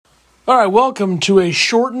All right, welcome to a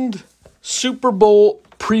shortened Super Bowl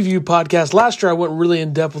preview podcast. Last year I went really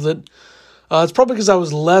in depth with it. It's probably because I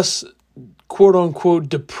was less quote-unquote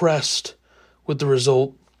depressed with the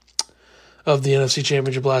result of the NFC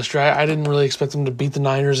Championship last year. I didn't really expect them to beat the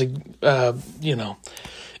Niners, in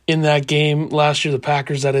that game last year. The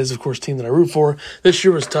Packers, that is, of course, team that I root for. This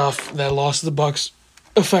year was tough. That loss to the Bucs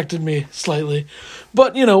affected me slightly.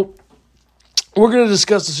 But, we're going to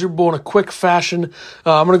discuss the Super Bowl in a quick fashion.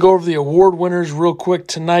 I'm going to go over the award winners real quick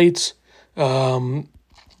tonight. Who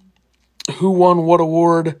won what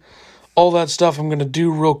award, all that stuff I'm going to do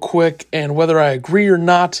real quick. And whether I agree or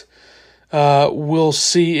not, we'll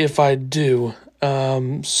see if I do.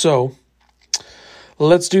 So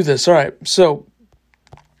let's do this. All right, so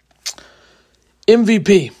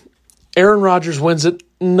MVP. Aaron Rodgers wins it.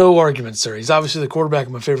 No arguments there. He's obviously the quarterback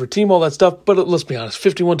of my favorite team, all that stuff. But let's be honest,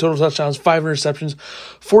 51 total touchdowns, 5 interceptions,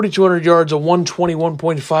 4,200 yards, a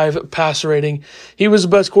 121.5 passer rating. He was the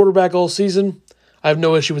best quarterback all season. I have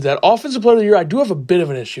no issue with that. Offensive player of the year, I do have a bit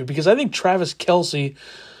of an issue because I think Travis Kelce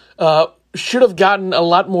should have gotten a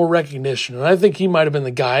lot more recognition, and I think he might have been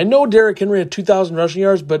the guy. I know Derrick Henry had 2,000 rushing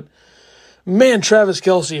yards, but man, Travis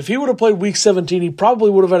Kelce, if he would have played Week 17, he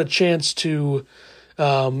probably would have had a chance to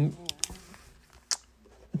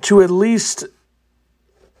at least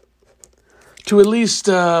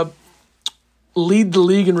lead the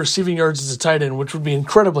league in receiving yards as a tight end, which would be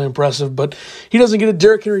incredibly impressive. But he doesn't get it.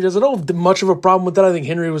 Derrick Henry does. I don't have much of a problem with that. I think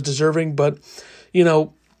Henry was deserving, but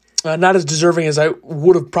not as deserving as I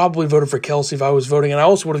would have probably voted for Kelce if I was voting. And I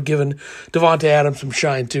also would have given Devontae Adams some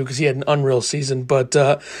shine too because he had an unreal season. But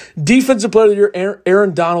defensive player of the year,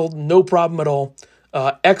 Aaron Donald, no problem at all.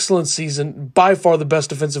 Excellent season, by far the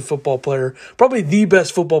best defensive football player, probably the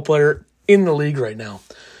best football player in the league right now.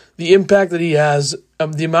 The impact that he has,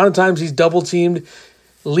 the amount of times he's double-teamed,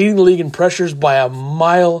 leading the league in pressures by a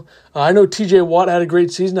mile. I know T.J. Watt had a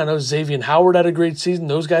great season. I know Xavier Howard had a great season.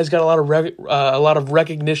 Those guys got a lot of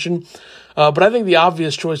recognition. But I think the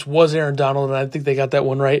obvious choice was Aaron Donald, and I think they got that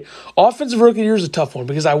one right. Offensive Rookie of the Year is a tough one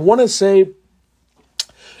because I want to say,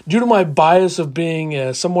 due to my bias of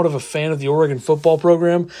being somewhat of a fan of the Oregon football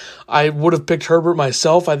program, I would have picked Herbert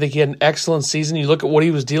myself. I think he had an excellent season. You look at what he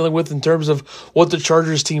was dealing with in terms of what the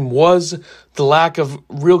Chargers team was, the lack of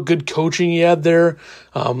real good coaching he had there,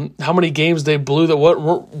 how many games they blew that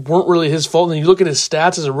weren't really his fault. And then you look at his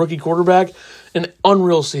stats as a rookie quarterback, an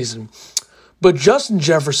unreal season. But Justin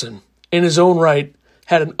Jefferson, in his own right,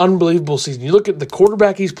 had an unbelievable season. You look at the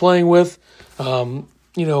quarterback he's playing with,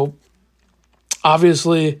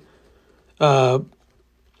 obviously, Kirk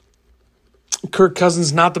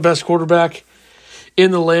Cousins not the best quarterback in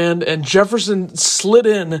the land, and Jefferson slid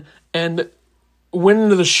in and went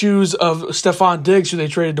into the shoes of Stephon Diggs, who they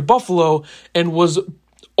traded to Buffalo, and was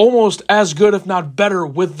almost as good, if not better,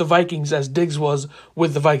 with the Vikings as Diggs was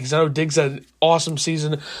with the Vikings. I know Diggs had an awesome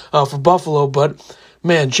season for Buffalo, but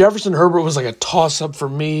man, Jefferson Herbert was like a toss-up for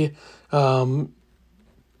me. I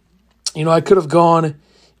could have gone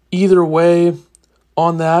either way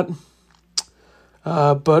on that.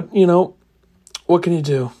 But, what can you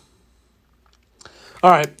do? All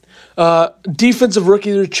right. Defensive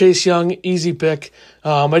rookie there, Chase Young, easy pick.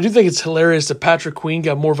 I do think it's hilarious that Patrick Queen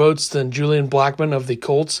got more votes than Julian Blackmon of the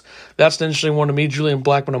Colts. That's an interesting one to me. Julian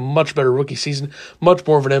Blackmon, a much better rookie season, much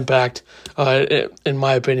more of an impact, in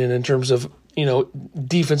my opinion, in terms of,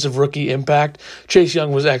 defensive rookie impact. Chase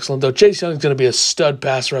Young was excellent, though. Chase Young is going to be a stud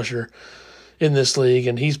pass rusher in this league,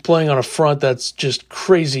 and he's playing on a front that's just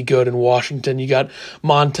crazy good in Washington. You got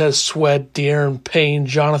Montez Sweat, De'Aaron Payne,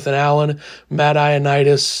 Jonathan Allen, Matt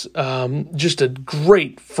Ioannidis, just a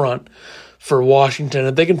great front for Washington.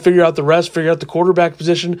 If they can figure out the rest, figure out the quarterback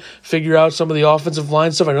position, figure out some of the offensive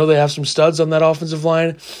line stuff. I know they have some studs on that offensive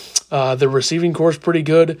line. The receiving core is pretty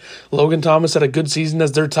good. Logan Thomas had a good season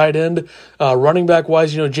as their tight end. Running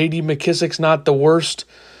back-wise, J.D. McKissic's not the worst.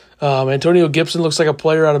 Antonio Gibson looks like a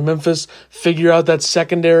player out of Memphis. Figure out that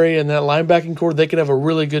secondary and that linebacking core. They could have a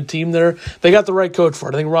really good team there. They got the right coach for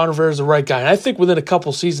it. I think Ron Rivera is the right guy. And I think within a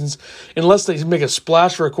couple seasons, unless they make a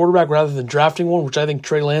splash for a quarterback rather than drafting one, which I think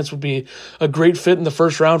Trey Lance would be a great fit in the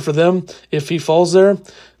first round for them if he falls there.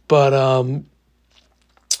 But,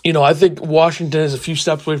 I think Washington is a few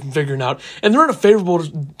steps away from figuring out. And they're in a favorable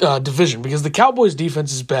division because the Cowboys'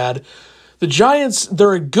 defense is bad. The Giants,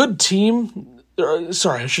 they're a good team.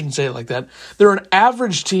 Sorry, I shouldn't say it like that. They're an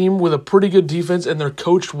average team with a pretty good defense, and they're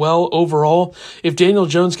coached well overall. If Daniel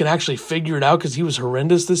Jones can actually figure it out, because he was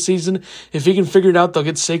horrendous this season, if he can figure it out, they'll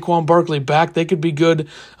get Saquon Barkley back. They could be good.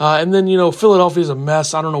 And then, Philadelphia's a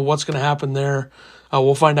mess. I don't know what's going to happen there.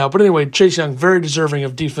 We'll find out. But anyway, Chase Young, very deserving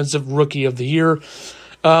of Defensive Rookie of the Year.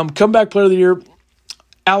 Comeback Player of the Year.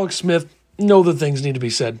 Alex Smith, no other things need to be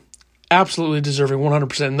said. Absolutely deserving,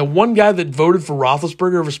 100%. And the one guy that voted for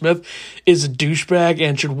Roethlisberger over Smith is a douchebag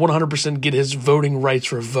and should 100% get his voting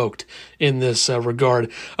rights revoked in this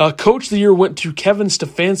regard. Coach of the year went to Kevin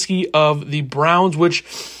Stefanski of the Browns, which,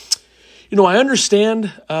 I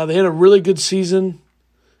understand. They had a really good season.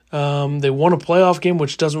 They won a playoff game,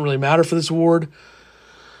 which doesn't really matter for this award.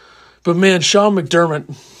 But man, Sean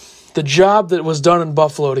McDermott, the job that was done in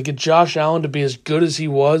Buffalo to get Josh Allen to be as good as he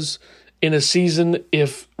was in a season,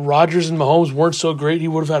 if Rodgers and Mahomes weren't so great, he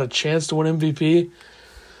would have had a chance to win MVP.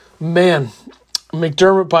 Man,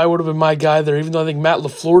 McDermott probably would have been my guy there, even though I think Matt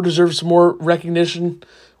LaFleur deserves some more recognition,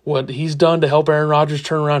 what he's done to help Aaron Rodgers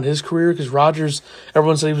turn around his career, because Rodgers,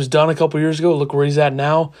 everyone said he was done a couple years ago. Look where he's at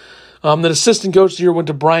now. The assistant coach of the year went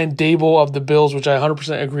to Brian Daboll of the Bills, which I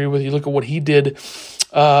 100% agree with. You look at what he did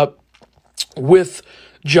with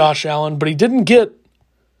Josh Allen, but he didn't get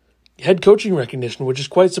head coaching recognition, which is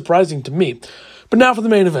quite surprising to me. But now for the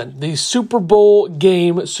main event, the Super Bowl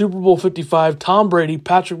game, Super Bowl 55, Tom Brady,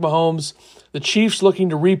 Patrick Mahomes, the Chiefs looking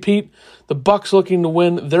to repeat, the Bucs looking to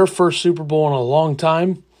win their first Super Bowl in a long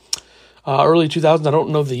time, early 2000s. I don't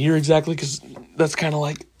know the year exactly because that's kind of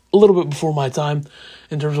like a little bit before my time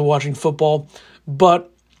in terms of watching football.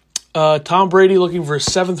 But Tom Brady looking for his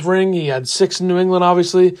 7th ring. He had 6 in New England,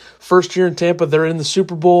 obviously. First year in Tampa, they're in the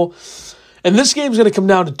Super Bowl. And this game's going to come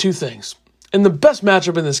down to 2 things. And the best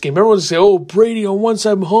matchup in this game, everyone's going to say, Brady on one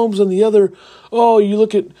side, Mahomes on the other. Oh, you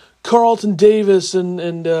look at Carlton Davis and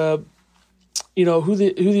who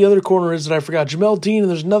the other corner is that I forgot. Jamel Dean, and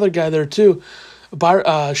there's another guy there too.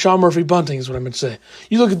 Sean Murphy Bunting is what I meant to say.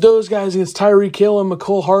 You look at those guys against Tyreek Hill and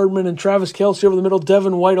McCole Hardman and Travis Kelce over the middle,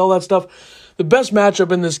 Devin White, all that stuff. The best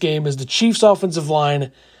matchup in this game is the Chiefs offensive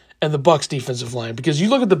line and the Bucs defensive line. Because you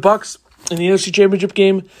look at the Bucs in the NFC Championship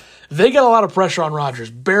game, they got a lot of pressure on Rodgers.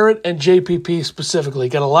 Barrett and JPP specifically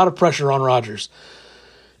got a lot of pressure on Rodgers.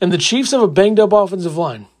 And the Chiefs have a banged-up offensive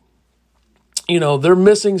line. They're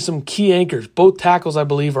missing some key anchors. Both tackles, I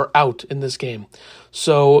believe, are out in this game.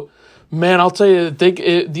 So, man, I'll tell you,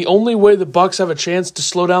 the only way the Bucs have a chance to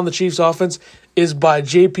slow down the Chiefs' offense is by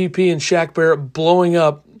JPP and Shaq Barrett blowing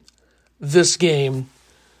up this game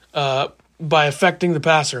by affecting the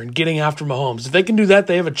passer and getting after Mahomes. If they can do that,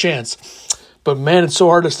 they have a chance. But, man, it's so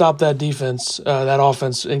hard to stop that defense, that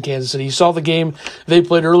offense in Kansas City. You saw the game they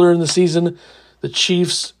played earlier in the season. The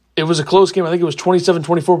Chiefs, it was a close game. I think it was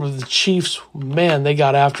 27-24, but the Chiefs, man, they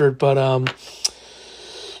got after it. But,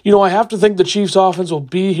 I have to think the Chiefs offense will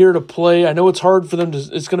be here to play. I know it's going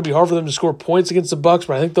to be hard for them to score points against the Bucs,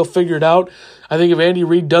 but I think they'll figure it out. I think if Andy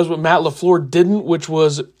Reid does what Matt LaFleur didn't, which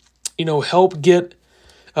was, help get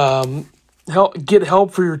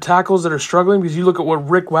help for your tackles that are struggling, because you look at what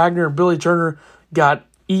Rick Wagner and Billy Turner got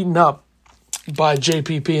eaten up by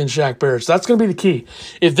JPP and Shaq Barrett. So that's going to be the key.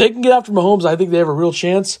 If they can get after Mahomes, I think they have a real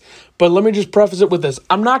chance. But let me just preface it with this.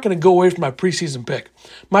 I'm not going to go away from my preseason pick.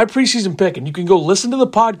 My preseason pick, and you can go listen to the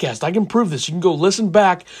podcast. I can prove this. You can go listen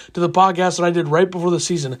back to the podcast that I did right before the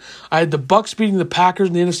season. I had the Bucs beating the Packers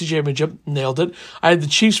in the NFC Championship. Nailed it. I had the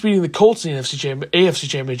Chiefs beating the Colts in the AFC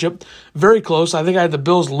Championship. Very close. I think I had the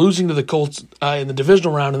Bills losing to the Colts in the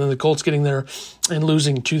divisional round, and then the Colts getting there and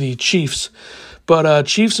losing to the Chiefs. But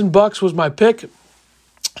Chiefs and Bucs was my pick.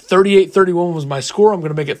 38-31 was my score. I'm going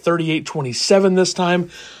to make it 38-27 this time.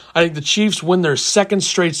 I think the Chiefs win their 2nd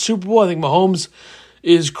straight Super Bowl. I think Mahomes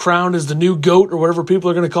is crowned as the new GOAT, or whatever people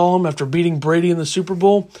are going to call him, after beating Brady in the Super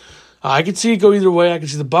Bowl. I could see it go either way. I could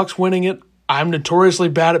see the Bucs winning it. I'm notoriously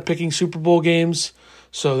bad at picking Super Bowl games,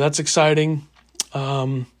 so that's exciting.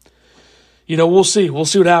 We'll see. We'll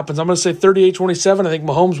see what happens. I'm going to say 38-27. I think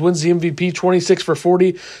Mahomes wins the MVP, 26 for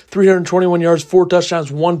 40, 321 yards, 4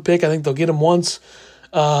 touchdowns, 1 pick. I think they'll get him once.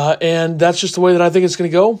 And that's just the way that I think it's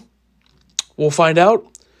going to go. We'll find out.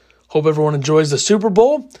 Hope everyone enjoys the Super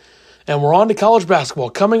Bowl. And we're on to college basketball.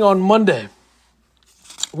 Coming on Monday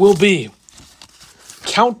will be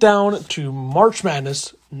countdown to March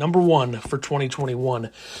Madness #1 for 2021.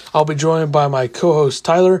 I'll be joined by my co-host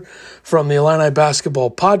Tyler from the Illini Basketball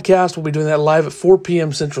Podcast. We'll be doing that live at 4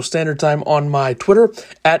 p.m. Central Standard Time on my Twitter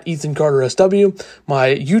at Ethan Carter SW,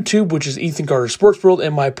 my YouTube, which is Ethan Carter Sports World,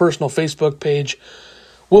 and my personal Facebook page.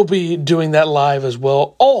 We'll be doing that live as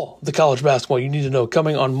well. All the college basketball you need to know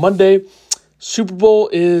coming on Monday. Super Bowl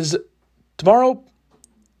is tomorrow.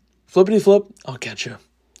 Flippity flip. I'll catch you.